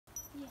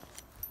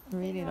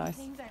Really nice.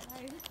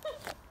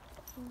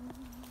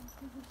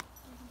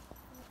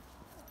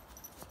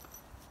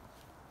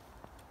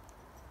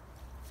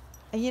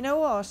 And you know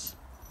what?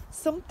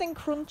 Something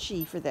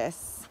crunchy for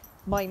this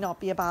might not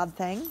be a bad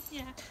thing.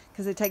 Yeah.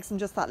 Because it takes him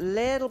just that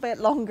little bit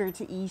longer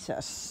to eat it,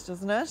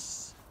 doesn't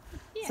it?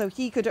 Yeah. So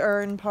he could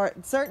earn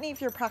part. Certainly, if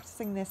you're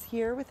practicing this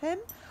here with him,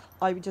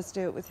 I would just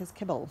do it with his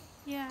kibble.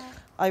 Yeah.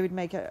 I would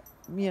make it,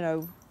 you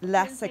know,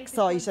 less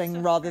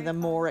exciting rather than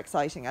more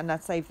exciting. And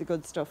let's save the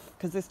good stuff,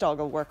 because this dog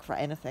will work for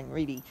anything,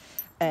 really.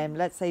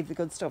 Let's save the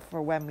good stuff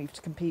for when we have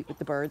to compete with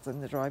the birds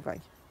in the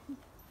driveway.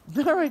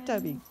 All right,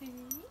 Toby.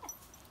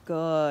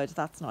 Good,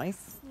 that's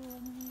nice.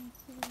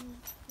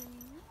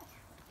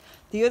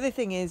 The other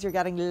thing is you're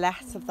getting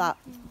less of that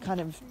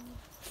kind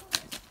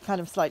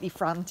of slightly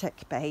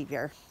frantic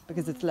behaviour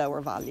because it's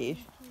lower value.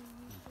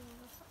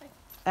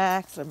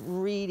 Excellent,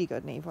 really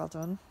good, Neve, well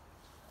done.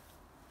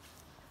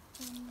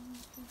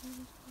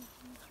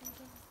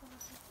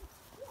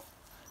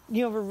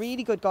 You have a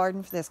really good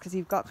garden for this because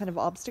you've got kind of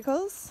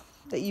obstacles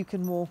that you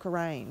can walk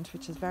around,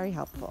 which is very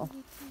helpful.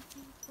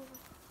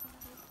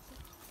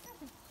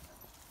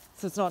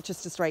 So it's not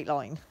just a straight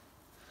line.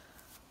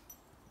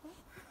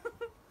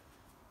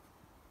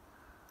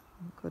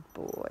 Good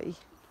boy.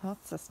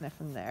 Lots of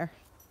sniffing there.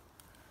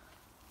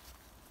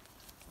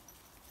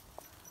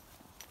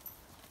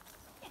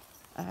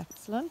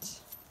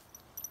 Excellent.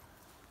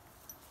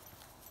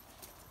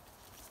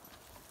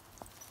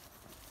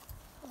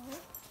 Oh,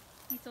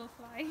 he saw a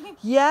fly.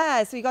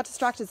 Yeah, so you got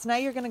distracted. So now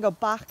you're going to go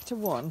back to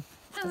one.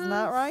 Isn't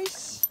that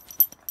right?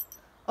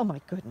 Oh my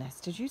goodness,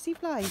 did you see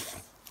flies?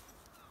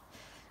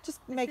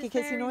 Just make a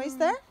kissy noise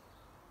there.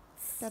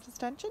 Get his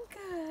attention.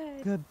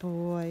 Good. Good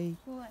boy.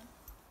 One.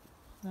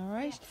 All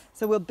right. Yes.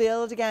 So we'll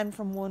build again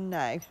from one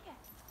now. Yes.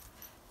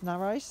 Isn't that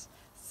right?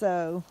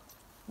 So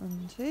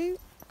 1, 2.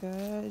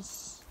 Good.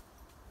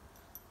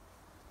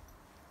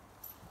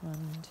 1,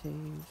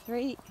 2,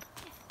 3.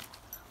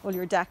 All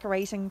your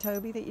decorating,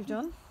 Toby, that you've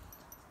done.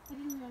 I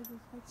didn't realize it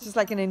was It's just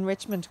like an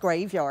enrichment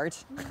graveyard.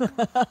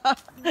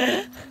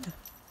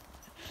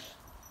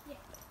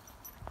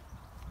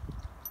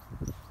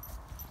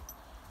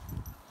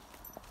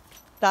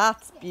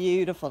 That's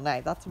beautiful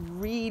now. That's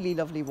really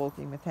lovely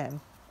walking with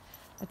him.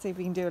 Let's see if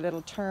we can do a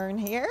little turn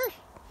here.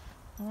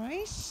 All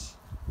right. Yes.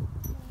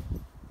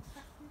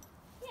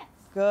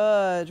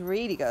 Good,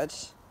 really good.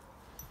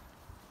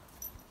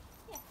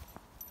 Yes.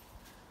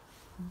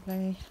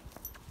 Lovely.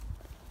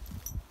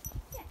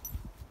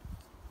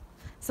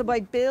 So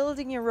by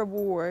building your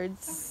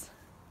rewards,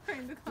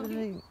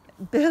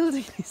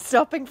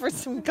 stopping for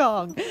some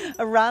Kong,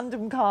 a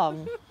random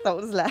Kong that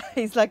was left.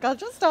 He's like, I'll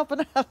just stop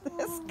and have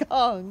this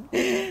Kong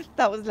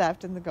that was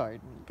left in the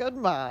garden. Good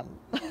man.